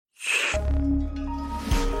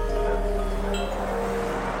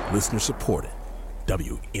Listener supported.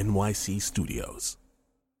 WNYC Studios.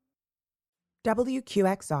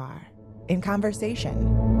 WQXR, in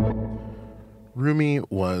conversation. Rumi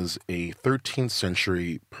was a 13th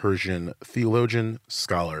century Persian theologian,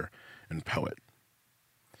 scholar, and poet.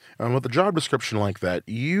 And with a job description like that,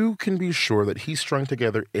 you can be sure that he strung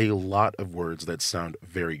together a lot of words that sound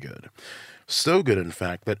very good. So good, in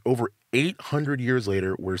fact, that over 800 years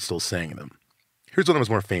later, we're still saying them. Here's one of his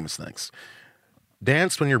more famous things.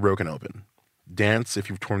 Dance when you're broken open. Dance if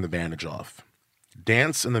you've torn the bandage off.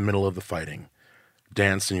 Dance in the middle of the fighting.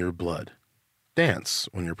 Dance in your blood. Dance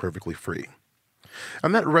when you're perfectly free.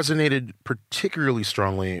 And that resonated particularly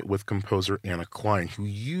strongly with composer Anna Clyne, who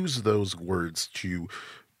used those words to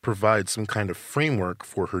provide some kind of framework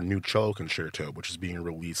for her new cello concerto, which is being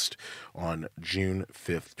released on June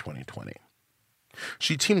 5th, 2020.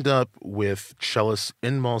 She teamed up with cellist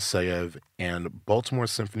Inbal Segev and Baltimore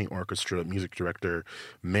Symphony Orchestra music director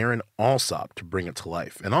Marin Alsop to bring it to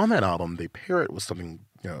life. And on that album, they pair it with something,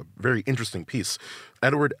 very interesting piece,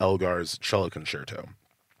 Edward Elgar's cello concerto.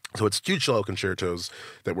 So it's two cello concertos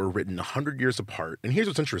that were written 100 years apart. And here's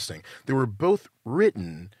what's interesting. They were both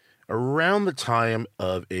written around the time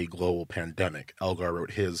of a global pandemic. Elgar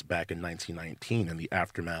wrote his back in 1919 in the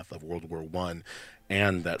aftermath of World War I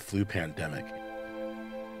and that flu pandemic.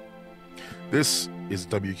 This is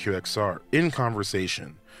WQXR in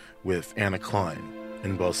conversation with Anna Clyne,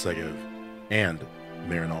 Inbal Segev, and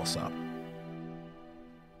Marin Alsop.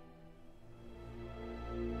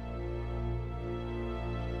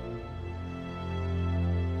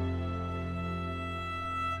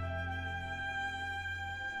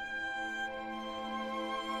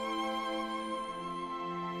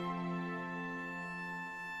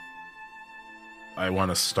 I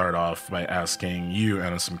want to start off by asking you,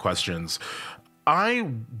 Anna, some questions.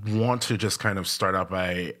 I want to just kind of start out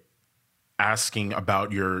by asking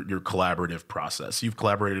about your collaborative process. You've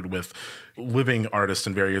collaborated with living artists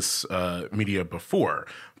in various media before,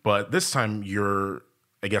 but this time you're,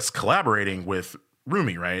 I guess, collaborating with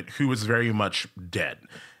Rumi, right, who is very much dead.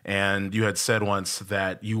 And you had said once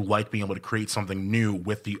that you like being able to create something new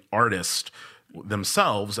with the artist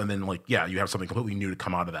themselves, and then you have something completely new to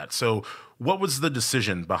come out of that. So what was the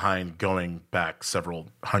decision behind going back several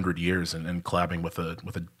hundred years and collabing with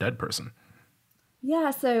a dead person?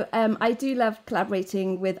 Yeah, so I do love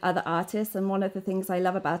collaborating with other artists, and one of the things I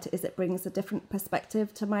love about it is it brings a different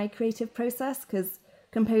perspective to my creative process, because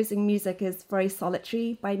composing music is very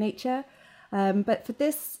solitary by nature. But for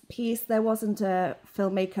this piece, there wasn't a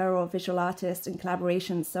filmmaker or visual artist in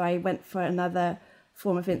collaboration, so I went for another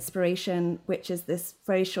form of inspiration, which is this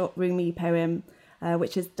very short Rumi poem,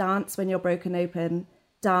 which is dance when you're broken open,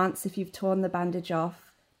 dance if you've torn the bandage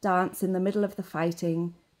off, dance in the middle of the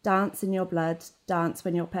fighting, dance in your blood, dance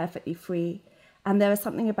when you're perfectly free. And there was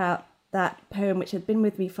something about that poem which had been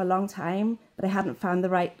with me for a long time, but I hadn't found the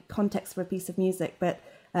right context for a piece of music. But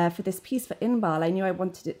for this piece for Inbal, I knew I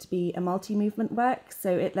wanted it to be a multi-movement work,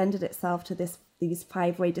 so it lended itself to these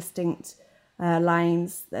five very distinct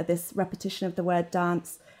lines, this repetition of the word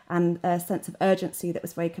dance, and a sense of urgency that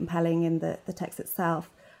was very compelling in the text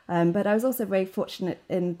itself. But I was also very fortunate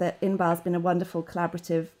in that Inbal's been a wonderful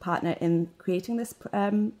collaborative partner in creating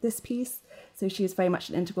this piece. So she was very much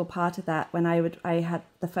an integral part of that. When I had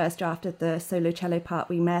the first draft of the solo cello part,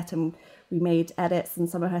 we met and we made edits, and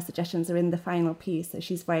some of her suggestions are in the final piece. So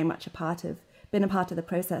she's very much been a part of the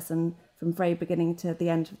process, and from very beginning to the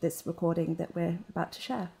end of this recording that we're about to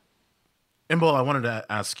share. Inbal, I wanted to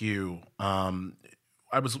ask you,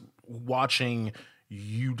 I was watching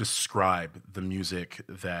you describe the music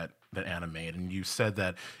that Anna made, and you said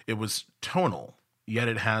that it was tonal, yet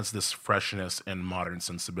it has this freshness and modern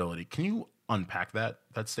sensibility. Can you unpack that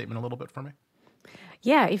statement a little bit for me?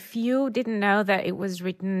 Yeah, if you didn't know that it was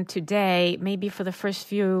written today, maybe for the first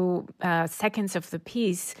few seconds of the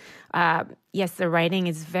piece, yes, the writing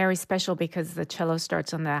is very special because the cello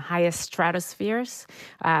starts on the highest stratospheres.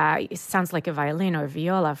 It sounds like a violin or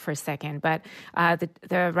viola for a second, but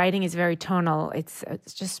the writing is very tonal. It's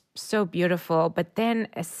just so beautiful. But then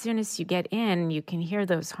as soon as you get in, you can hear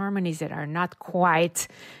those harmonies that are not quite,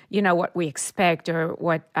 what we expect or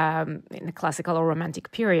what in the classical or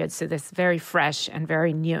romantic period. So that's very fresh and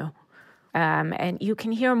very new. And you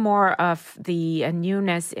can hear more of the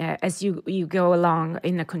newness as you go along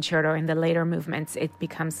in the concerto. In the later movements, it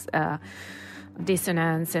becomes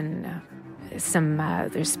dissonance and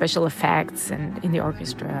there's special effects and in the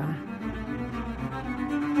orchestra.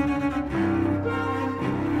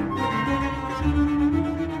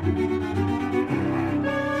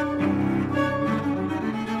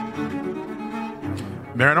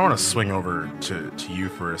 Marin, I want to swing over to you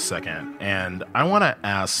for a second, and I want to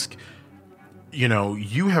ask,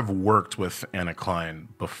 you have worked with Anna Clyne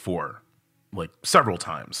before, like several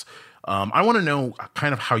times. I want to know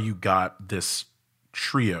kind of how you got this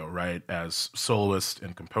trio, right, as soloist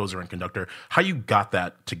and composer and conductor, how you got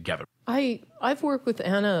that together. I've worked with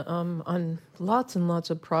Anna on lots and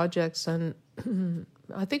lots of projects, and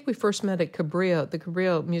I think we first met at Cabrillo, the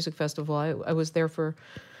Cabrillo Music Festival. I was there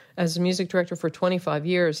as a music director for 25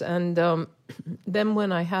 years, and then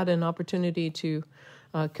when I had an opportunity to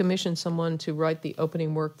commission someone to write the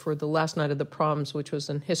opening work for the last night of the proms, which was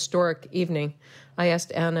an historic evening, I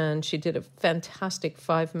asked Anna, and she did a fantastic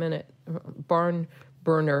 5-minute barn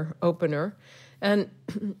burner opener. And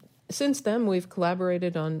since then, we've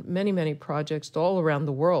collaborated on many, many projects all around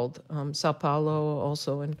the world, Sao Paulo,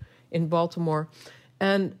 also in Baltimore.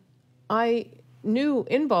 And I knew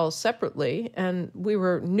Inbal separately, and we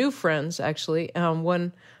were new friends, actually,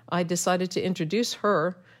 when I decided to introduce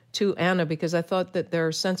her to Anna, because I thought that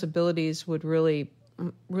their sensibilities would really,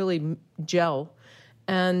 really gel.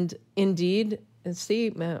 And indeed,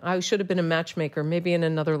 see, I should have been a matchmaker, maybe in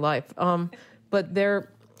another life. But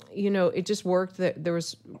it just worked. There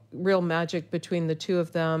was real magic between the two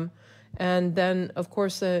of them. And then, of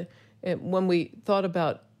course, when we thought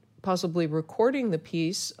about possibly recording the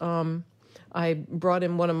piece, I brought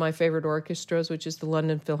in one of my favorite orchestras, which is the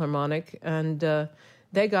London Philharmonic, and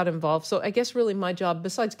they got involved. So I guess really my job,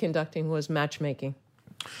 besides conducting, was matchmaking.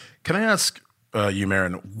 Can I ask you,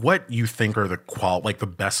 Marin, what you think are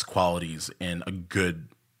the best qualities in a good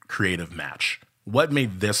creative match? What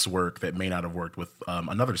made this work that may not have worked with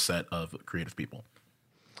another set of creative people?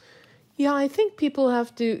 Yeah, I think people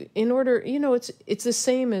have to, in order, it's the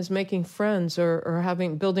same as making friends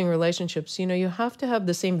or building relationships. You have to have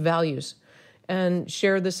the same values and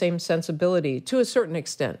share the same sensibility to a certain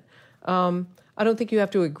extent. I don't think you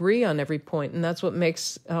have to agree on every point, and that's what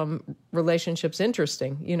makes relationships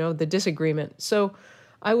interesting, the disagreement. So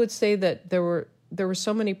I would say that there were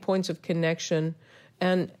so many points of connection,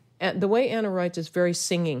 and the way Anna writes is very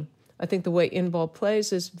singing. I think the way Inbal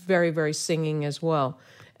plays is very, very singing as well.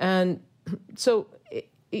 And so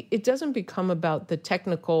it doesn't become about the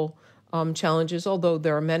technical challenges, although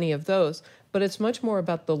there are many of those, but it's much more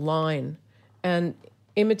about the line and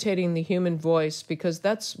imitating the human voice, because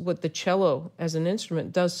that's what the cello as an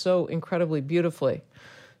instrument does so incredibly beautifully.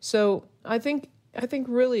 So I think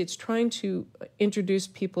really it's trying to introduce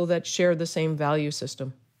people that share the same value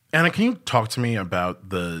system. Anna, can you talk to me about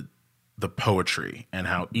the poetry and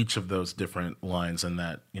how each of those different lines in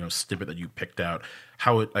that snippet that you picked out,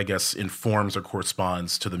 how it, I guess, informs or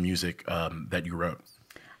corresponds to the music that you wrote?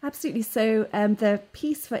 Absolutely. So the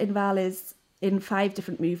piece for Inbal is in 5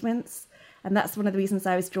 different movements. And that's one of the reasons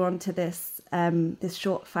I was drawn to this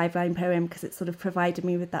short 5-line poem, because it sort of provided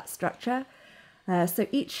me with that structure. So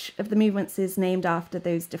each of the movements is named after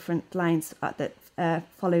those different lines that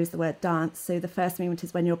follows the word dance. So the first movement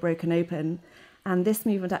is when you're broken open. And this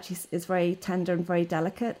movement actually is very tender and very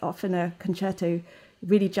delicate. Often a concerto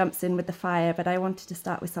really jumps in with the fire, but I wanted to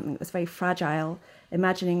start with something that was very fragile,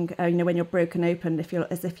 imagining when you're broken open,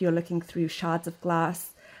 as if you're looking through shards of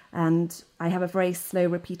glass. And I have a very slow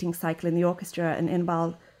repeating cycle in the orchestra, and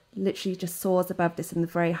Inbal literally just soars above this in the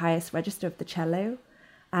very highest register of the cello.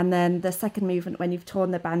 And then the second movement, when you've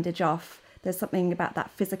torn the bandage off, there's something about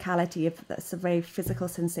that physicality that's a very physical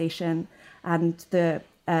sensation. And the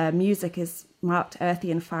music is marked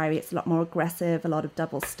earthy and fiery. It's a lot more aggressive, a lot of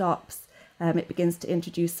double stops. It begins to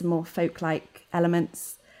introduce some more folk-like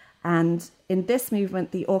elements. And in this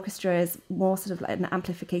movement, the orchestra is more sort of like an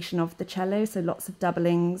amplification of the cello, so lots of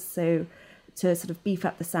doublings, so to sort of beef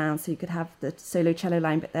up the sound. So you could have the solo cello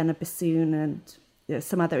line, but then a bassoon and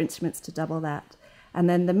some other instruments to double that. And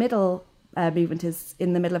then the middle movement is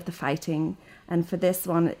in the middle of the fighting. And for this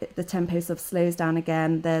one, the tempo sort of slows down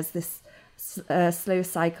again. There's this slow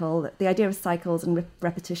cycle. The idea of cycles and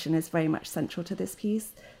repetition is very much central to this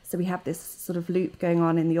piece. So we have this sort of loop going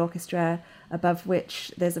on in the orchestra, above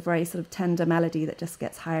which there's a very sort of tender melody that just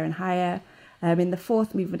gets higher and higher. In the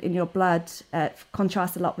fourth movement, In Your Blood,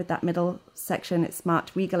 contrasts a lot with that middle section. It's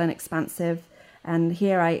marked regal and expansive. And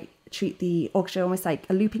here I treat the orchestra almost like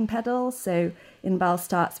a looping pedal. So Inbal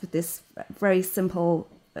starts with this very simple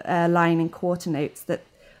line in quarter notes that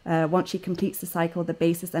once she completes the cycle, the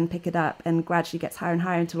basses then pick it up and gradually gets higher and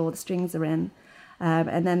higher until all the strings are in.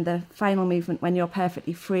 And then the final movement, When You're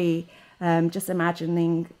Perfectly Free, just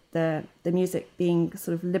imagining the music being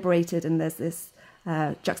sort of liberated, and there's this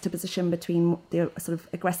juxtaposition between the sort of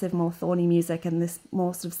aggressive, more thorny music and this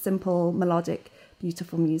more sort of simple, melodic,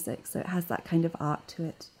 beautiful music. So it has that kind of art to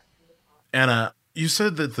it. Anna, you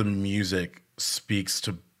said that the music speaks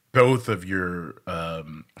to both of your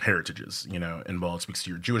heritages. Inbal speaks to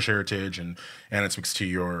your Jewish heritage, and it speaks to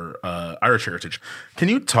your Irish heritage. Can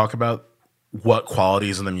you talk about what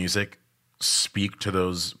qualities in the music speak to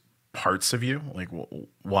those parts of you? Like,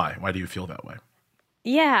 why? Why do you feel that way?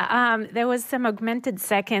 Yeah, there was some augmented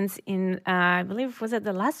seconds in, I believe, was it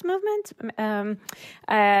the last movement?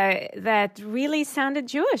 That really sounded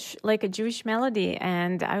Jewish, like a Jewish melody.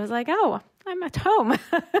 And I was like, oh, I'm at home.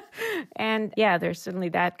 And yeah, there's certainly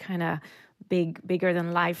that kind of bigger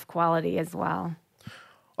than life quality as well.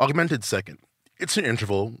 Augmented second. It's an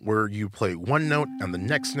interval where you play one note and the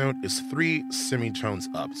next note is 3 semitones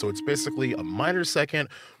up. So it's basically a minor second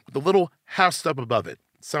with a little half step above it.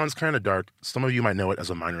 Sounds kind of dark. Some of you might know it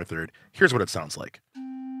as a minor third. Here's what it sounds like.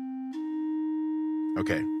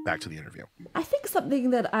 Okay, back to the interview. I think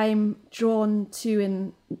something that I'm drawn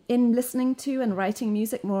to in listening to and writing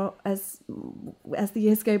music more as the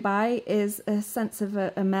years go by is a sense of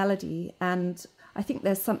a melody. And I think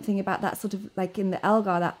there's something about that sort of like in the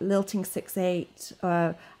Elgar, that lilting 6/8.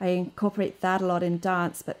 I incorporate that a lot in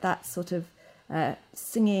dance, but that sort of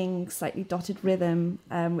singing, slightly dotted rhythm,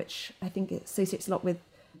 which I think it associates a lot with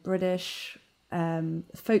British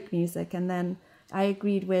folk music. And then I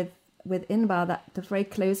agreed with Inbal that the very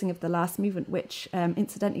closing of the last movement, which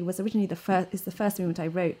incidentally was originally the first movement I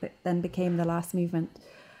wrote, but then became the last movement,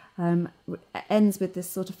 ends with this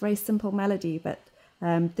sort of very simple melody. But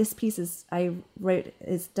this piece I wrote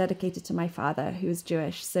is dedicated to my father, who is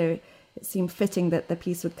Jewish. So it seemed fitting that the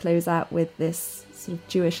piece would close out with this sort of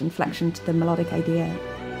Jewish inflection to the melodic idea.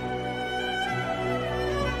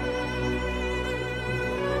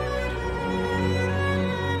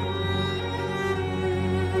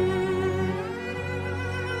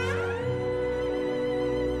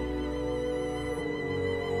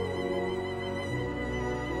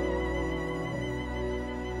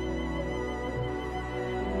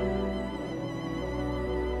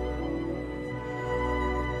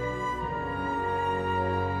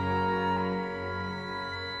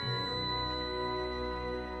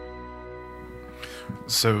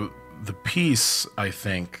 So the piece, I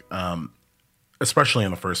think, especially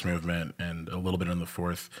in the first movement and a little bit in the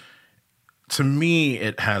fourth, to me,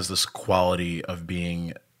 it has this quality of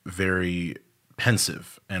being very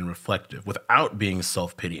pensive and reflective without being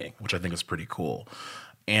self-pitying, which I think is pretty cool.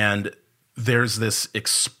 And there's this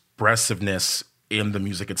expressiveness in the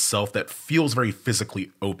music itself that feels very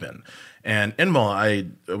physically open. And Inbal,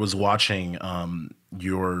 I was watching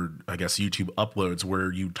your, I guess, YouTube uploads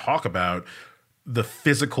where you talk about the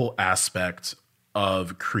physical aspect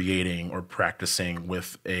of creating or practicing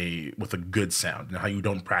with a good sound, and how you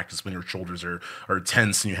don't practice when your shoulders are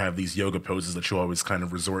tense and you have these yoga poses that you always kind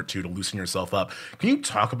of resort to loosen yourself up. Can you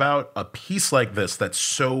talk about a piece like this that's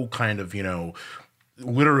so kind of,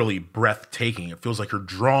 literally breathtaking? It feels like you're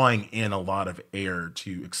drawing in a lot of air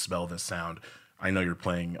to expel this sound. I know you're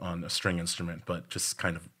playing on a string instrument, but just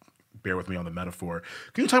kind of bear with me on the metaphor.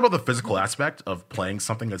 Can you talk about the physical aspect of playing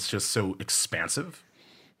something that's just so expansive?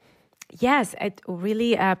 Yes, it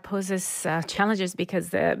really poses challenges because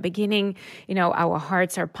the beginning, our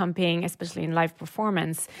hearts are pumping, especially in live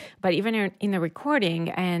performance, but even in the recording,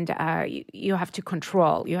 and you have to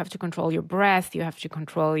control. You have to control your breath. You have to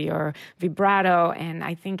control your vibrato. And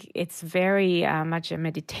I think it's very much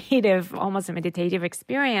almost a meditative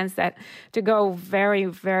experience that to go very,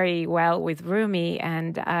 very well with Rumi.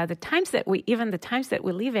 And the times that we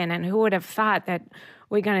live in, and who would have thought that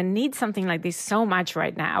we're going to need something like this so much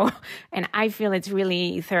right now. And I feel it's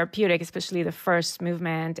really therapeutic, especially the first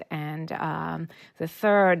movement and the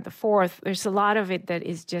third, the fourth. There's a lot of it that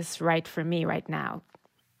is just right for me right now.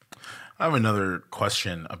 I have another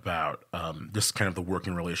question about just kind of the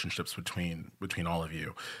working relationships between all of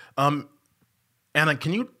you. Anna,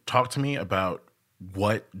 can you talk to me about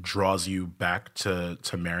what draws you back to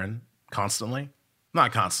Marin constantly?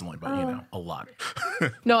 Not constantly, but, a lot.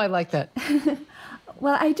 No, I like that.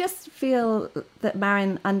 Well, I just feel that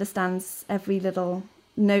Marin understands every little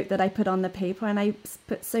note that I put on the paper, and I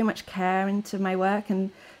put so much care into my work, and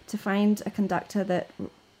to find a conductor that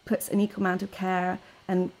puts an equal amount of care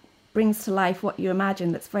and brings to life what you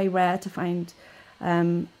imagine, that's very rare to find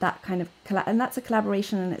that kind of, and that's a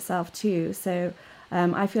collaboration in itself too. So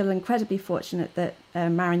I feel incredibly fortunate that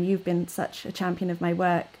Marin, you've been such a champion of my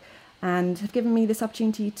work and have given me this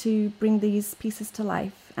opportunity to bring these pieces to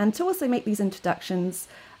life and to also make these introductions.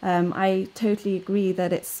 I totally agree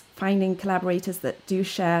that it's finding collaborators that do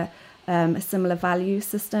share a similar value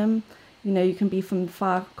system. You can be from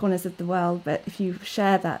far corners of the world, but if you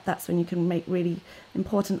share that, that's when you can make really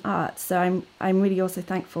important art. So I'm really also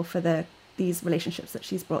thankful for these relationships that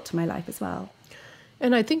she's brought to my life as well.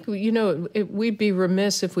 And I think, we'd be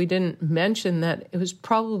remiss if we didn't mention that it was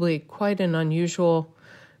probably quite an unusual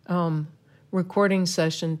recording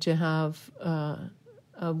session to have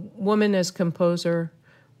a woman as composer,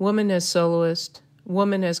 woman as soloist,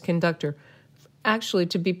 woman as conductor. Actually,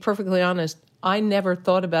 to be perfectly honest, I never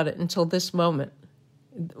thought about it until this moment,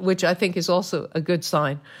 which I think is also a good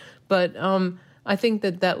sign. But I think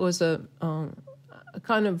that was a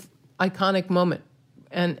kind of iconic moment,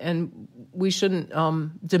 and we shouldn't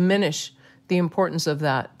diminish the importance of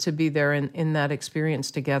that, to be there in that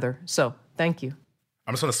experience together. So thank you.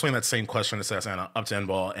 I'm just going to swing that same question to ask Anna up to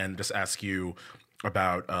Inbal and just ask you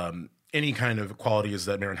about any kind of qualities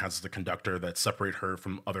that Marin has as a conductor that separate her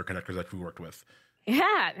from other conductors that you worked with.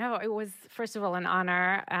 Yeah, no, it was, first of all, an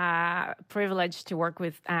honor, privilege to work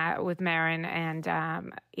with Marin, and,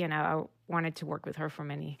 I wanted to work with her for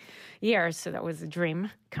many years, so that was a dream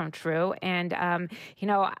come true. And,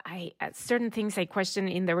 certain things I questioned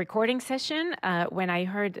in the recording session, when I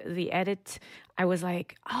heard the edit, I was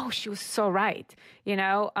like, oh, she was so right,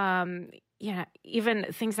 even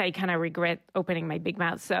things I kind of regret opening my big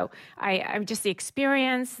mouth. So I'm just the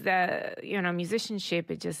experience, the, musicianship,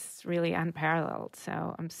 is just really unparalleled.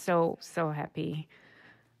 So I'm so, so happy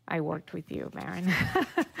I worked with you, Marin.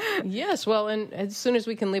 Yes, well, and as soon as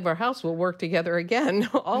we can leave our house, we'll work together again.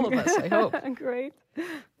 All of us, I hope. Great.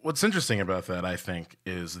 What's interesting about that, I think,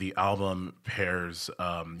 is the album pairs,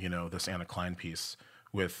 this Anna Clyne piece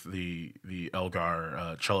with the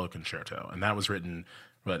Elgar cello concerto. And that was written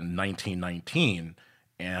in 1919.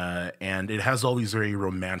 And it has all these very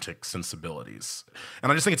romantic sensibilities.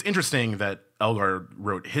 And I just think it's interesting that Elgar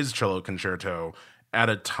wrote his cello concerto at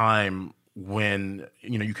a time when,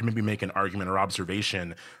 you can maybe make an argument or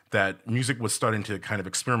observation that music was starting to kind of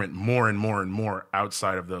experiment more and more and more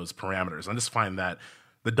outside of those parameters. I just find that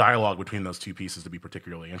the dialogue between those two pieces to be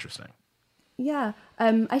particularly interesting. Yeah,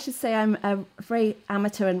 I should say I'm a very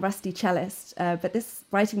amateur and rusty cellist, but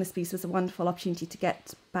writing this piece was a wonderful opportunity to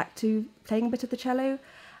get back to playing a bit of the cello.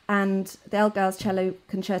 And the Elgar's cello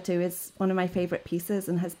concerto is one of my favourite pieces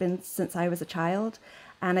and has been since I was a child.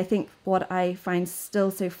 And I think what I find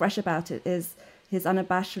still so fresh about it is his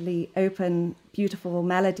unabashedly open, beautiful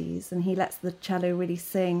melodies, and he lets the cello really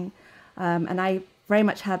sing. And I very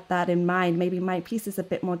much had that in mind. Maybe my piece is a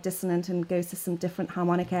bit more dissonant and goes to some different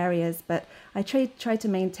harmonic areas, but I try to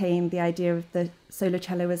maintain the idea of the solo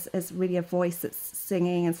cello as really a voice that's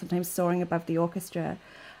singing and sometimes soaring above the orchestra.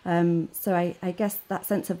 So I guess that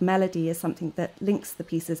sense of melody is something that links the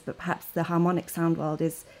pieces, but perhaps the harmonic sound world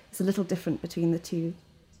is a little different between the two.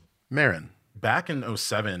 Marin, back in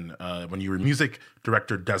 2007, when you were music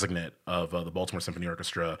director designate of the Baltimore Symphony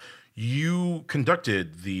Orchestra, you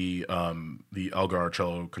conducted the Elgar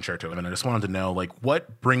cello concerto. And I just wanted to know,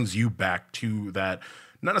 what brings you back to that,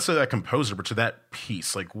 not necessarily that composer, but to that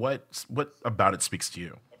piece? What about it speaks to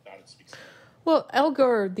you? Well,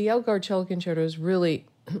 the Elgar cello concerto is really,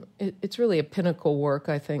 it's really a pinnacle work,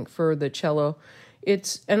 I think, for the cello.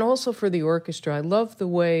 And also for the orchestra. I love the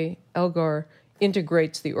way Elgar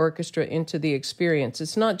integrates the orchestra into the experience.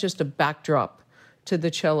 It's not just a backdrop to the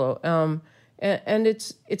cello. And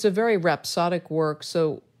it's a very rhapsodic work,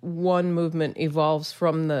 so one movement evolves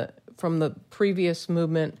from the previous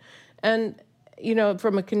movement. And,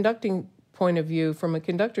 from a conducting point of view, from a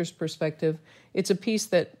conductor's perspective, it's a piece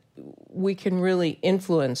that we can really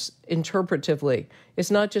influence interpretively. It's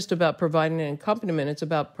not just about providing an accompaniment, it's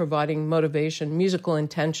about providing motivation, musical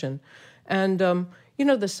intention. And,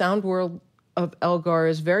 the sound world of Elgar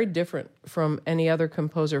is very different from any other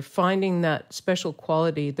composer. Finding that special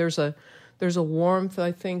quality, there's a warmth,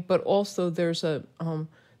 I think, but also there's a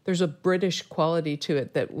British quality to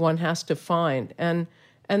it that one has to find, and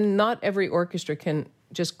not every orchestra can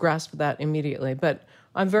just grasp that immediately. But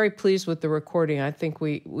I'm very pleased with the recording. I think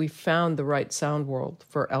we found the right sound world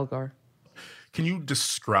for Elgar. Can you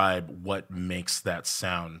describe what makes that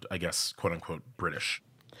sound, I guess, quote unquote, British?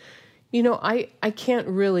 I can't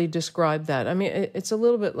really describe that. I mean, it's a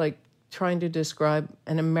little bit like trying to describe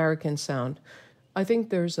an American sound. I think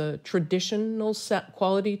there's a traditional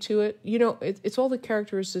quality to it. It's all the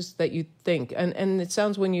characteristics that you think. And it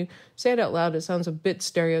sounds, when you say it out loud, it sounds a bit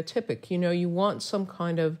stereotypic. You want some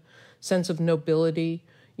kind of sense of nobility.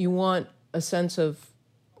 You want a sense of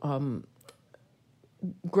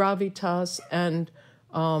gravitas and,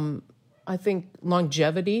 I think,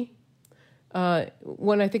 longevity.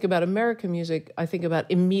 When I think about American music, I think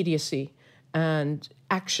about immediacy and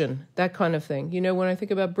action, that kind of thing. When I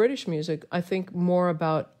think about British music, I think more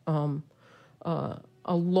about a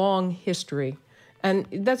long history. And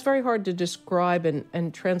that's very hard to describe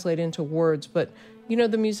and translate into words, but,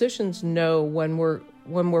 the musicians know when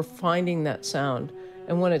we're finding that sound.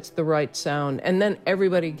 and when it's the right sound. And then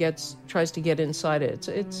everybody tries to get inside it.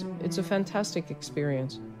 It's a fantastic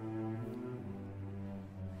experience.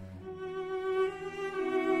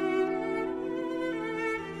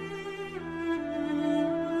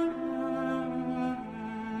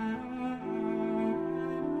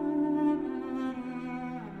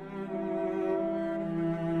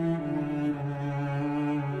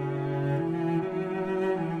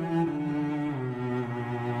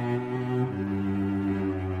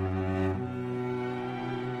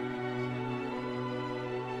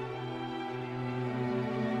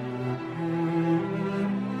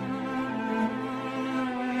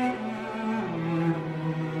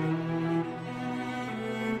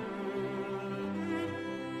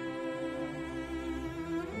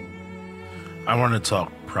 I want to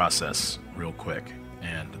talk process real quick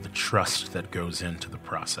and the trust that goes into the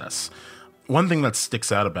process. One thing that sticks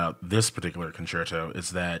out about this particular concerto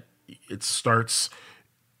is that it starts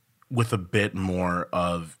with a bit more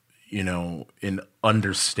of, an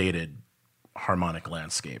understated harmonic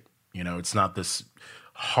landscape. It's not this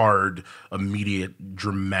hard, immediate,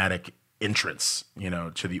 dramatic entrance,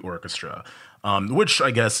 to the orchestra, which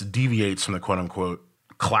I guess deviates from the quote unquote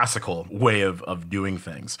classical way of doing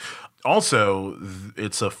things. Also,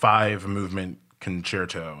 it's a 5-movement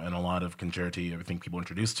concerto, and a lot of concerti, I think people are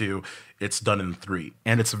introduced to, it's done in 3,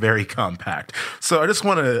 and it's very compact. So I just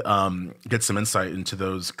want to get some insight into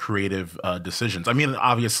those creative decisions. I mean,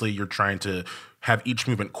 obviously, you're trying to have each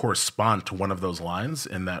movement correspond to one of those lines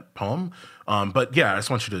in that poem. But yeah, I just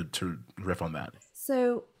want you to riff on that.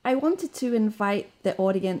 So I wanted to invite the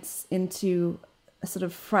audience into a sort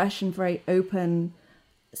of fresh and very open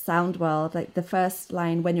sound world. Like the first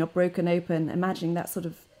line, when you're broken open, imagining that sort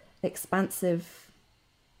of expansive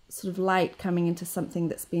sort of light coming into something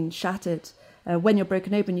that's been shattered. When you're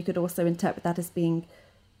broken open, you could also interpret that as being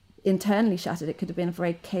internally shattered. It could have been a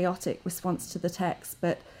very chaotic response to the text,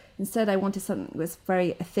 but instead I wanted something that was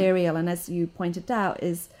very ethereal, and as you pointed out,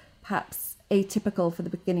 is perhaps atypical for the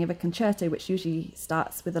beginning of a concerto, which usually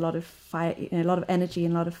starts with a lot of fire, a lot of energy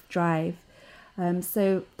and a lot of drive.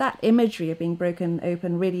 So that imagery of being broken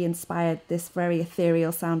open really inspired this very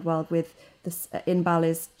ethereal sound world, with this Inbal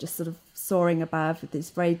is just sort of soaring above with these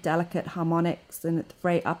very delicate harmonics and at the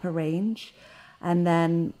very upper range. And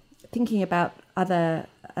then thinking about other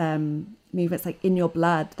movements like In Your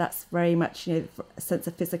Blood, that's very much a sense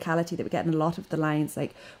of physicality that we get in a lot of the lines,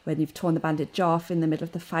 like when you've torn the bandage off in the middle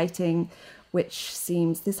of the fighting, which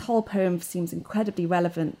seems, this whole poem seems incredibly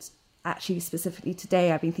relevant actually specifically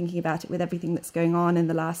today. I've been thinking about it with everything that's going on in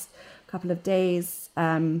the last couple of days.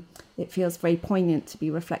 It feels very poignant to be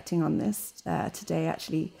reflecting on this today,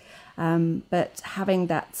 actually. But having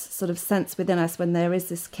that sort of sense within us when there is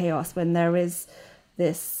this chaos, when there is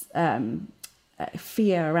this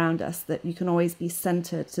fear around us, that you can always be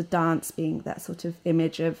centered, to dance being that sort of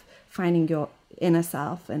image of finding your inner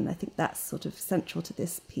self. And I think that's sort of central to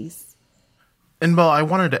this piece. Inbal, I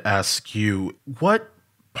wanted to ask you, what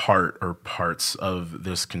part or parts of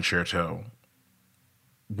this concerto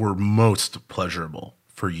were most pleasurable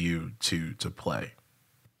for you to play?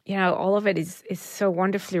 All of it is so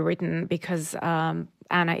wonderfully written, because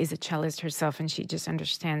Anna is a cellist herself, and she just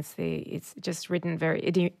understands it's just written very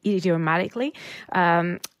idiomatically.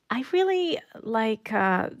 I really like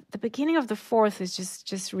the beginning of the fourth is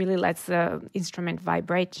just really lets the instrument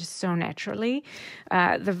vibrate just so naturally.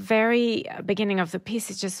 The very beginning of the piece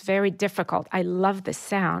is just very difficult. I love the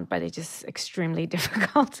sound, but it's just extremely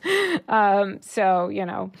difficult.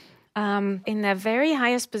 In the very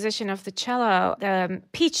highest position of the cello, the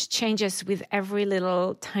pitch changes with every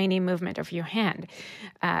little tiny movement of your hand.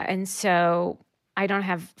 And so I don't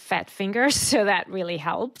have fat fingers, so that really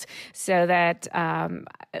helped. So that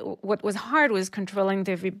what was hard was controlling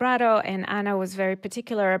the vibrato, and Anna was very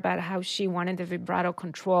particular about how she wanted the vibrato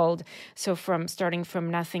controlled. So starting from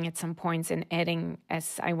nothing at some points and adding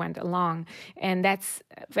as I went along. And that's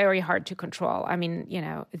very hard to control. I mean,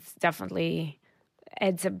 it's definitely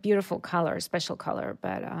adds a beautiful color, special color,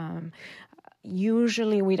 but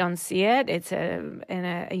usually we don't see it.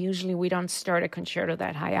 Usually we don't start a concerto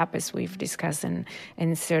that high up, as we've discussed,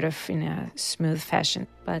 in sort of in a smooth fashion.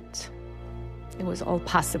 But it was all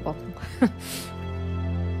possible.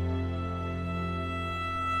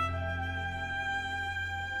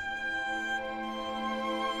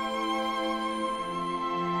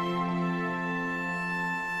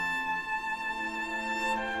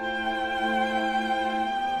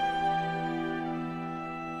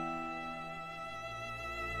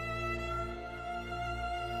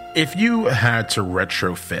 If you had to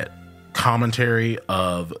retrofit commentary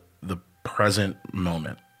of the present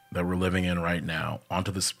moment that we're living in right now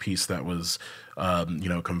onto this piece that was,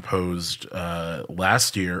 composed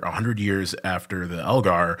last year, 100 years after the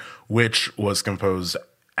Elgar, which was composed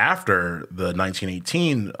after the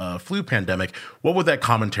 1918 flu pandemic, what would that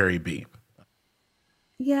commentary be?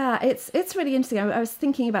 Yeah, it's really interesting. I was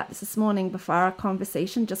thinking about this morning before our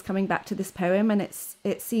conversation, just coming back to this poem, and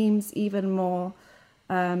it seems even more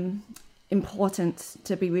important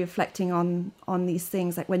to be reflecting on these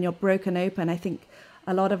things. Like when you're broken open, I think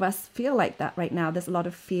a lot of us feel like that right now. There's a lot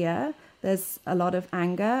of fear, there's a lot of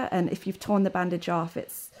anger, and if you've torn the bandage off,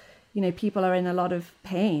 it's, people are in a lot of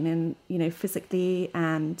pain, and physically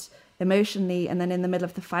and emotionally, and then in the middle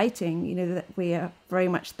of the fighting, that we are very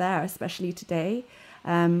much there, especially today.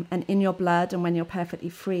 And in your blood and when you're perfectly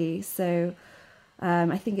free. So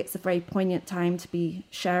I think it's a very poignant time to be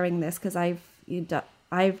sharing this, because I've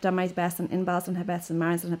done my best, and Inbal's done her best, and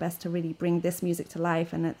Marin's done her best to really bring this music to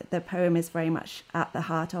life, and the poem is very much at the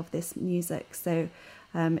heart of this music. So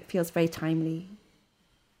it feels very timely.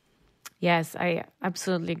 Yes, I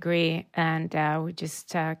absolutely agree, and we just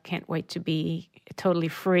can't wait to be totally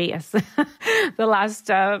free, as the last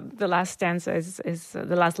stanza is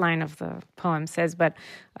the last line of the poem says. But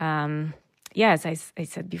as I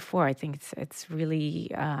said before, I think it's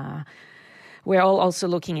really we're all also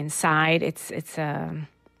looking inside. It's a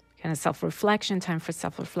kind of self-reflection, time for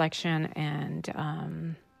self-reflection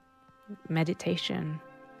and meditation.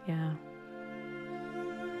 Yeah.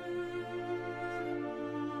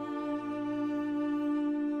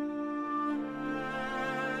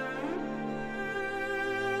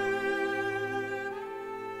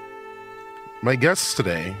 My guests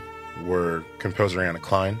today were composer Anna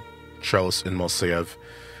Clyne, cellist Inbal Segev,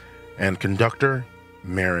 and conductor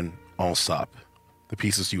Marin Alsop. The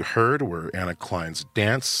pieces you heard were Anna Clyne's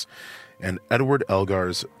Dance and Edward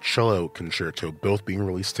Elgar's Cello Concerto, both being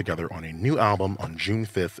released together on a new album on June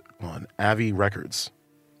 5th on Avi Records.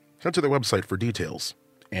 Head to their website for details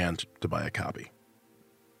and to buy a copy.